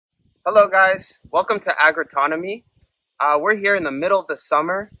Hello guys, welcome to Agrotonomy. We're here in the middle of the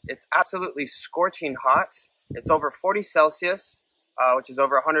summer. It's absolutely scorching hot. It's over 40 Celsius, which is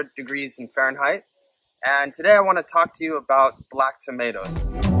over 100 degrees in Fahrenheit. And today I want to talk to you about black tomatoes.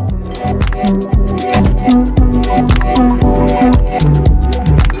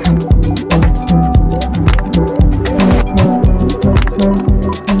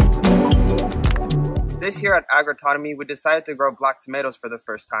 This year at Agrotonomy, we decided to grow black tomatoes for the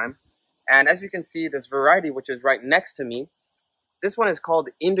first time. And as you can see, this variety, which is right next to me, this one is called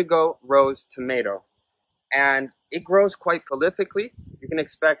Indigo Rose tomato. And it grows quite prolifically. You can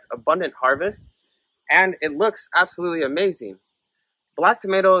expect abundant harvest. And it looks absolutely amazing. Black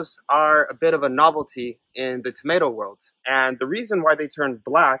tomatoes are a bit of a novelty in the tomato world. And the reason why they turn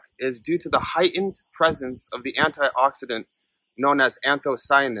black is due to the heightened presence of the antioxidant known as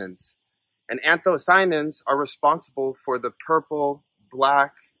anthocyanins. And anthocyanins are responsible for the purple,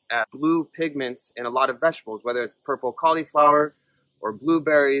 black, blue pigments in a lot of vegetables, whether it's purple cauliflower or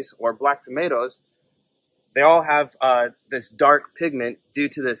blueberries or black tomatoes. They all have this dark pigment due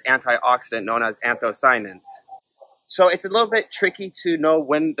to this antioxidant known as anthocyanins. So it's a little bit tricky to know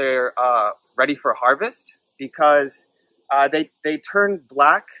when they're ready for harvest because they turn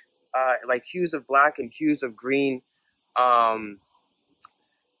black, like hues of black and hues of green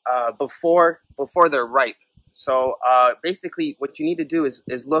before they're ripe. So basically what you need to do is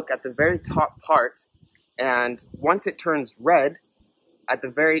look at the very top part, and once it turns red at the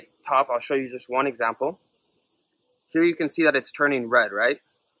very top, I'll show you just one example. Here you can see that it's turning red, right?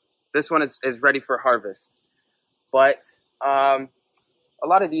 This one is ready for harvest. But a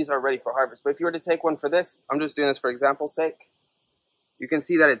lot of these are ready for harvest. But if you were to take one for this, I'm just doing this for example's sake, you can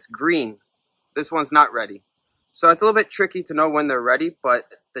see that it's green. This one's not ready. So it's a little bit tricky to know when they're ready, but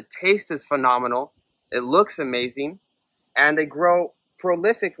the taste is phenomenal. It looks amazing, and they grow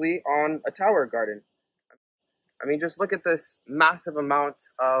prolifically on a tower garden. I mean, just look at this massive amount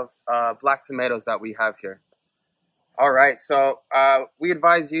of black tomatoes that we have here. All right, so we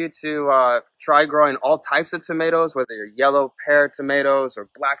advise you to try growing all types of tomatoes, whether you're yellow pear tomatoes or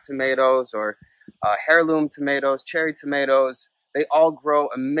black tomatoes or heirloom tomatoes, cherry tomatoes. They all grow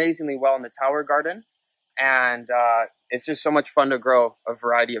amazingly well in the tower garden, and it's just so much fun to grow a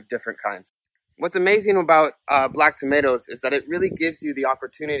variety of different kinds. What's amazing about black tomatoes is that it really gives you the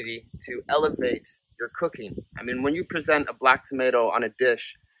opportunity to elevate your cooking. I mean, when you present a black tomato on a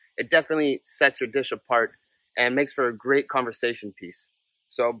dish, it definitely sets your dish apart and makes for a great conversation piece.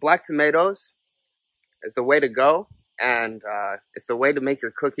 So black tomatoes is the way to go, and it's the way to make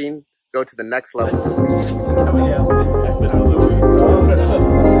your cooking go to the next level.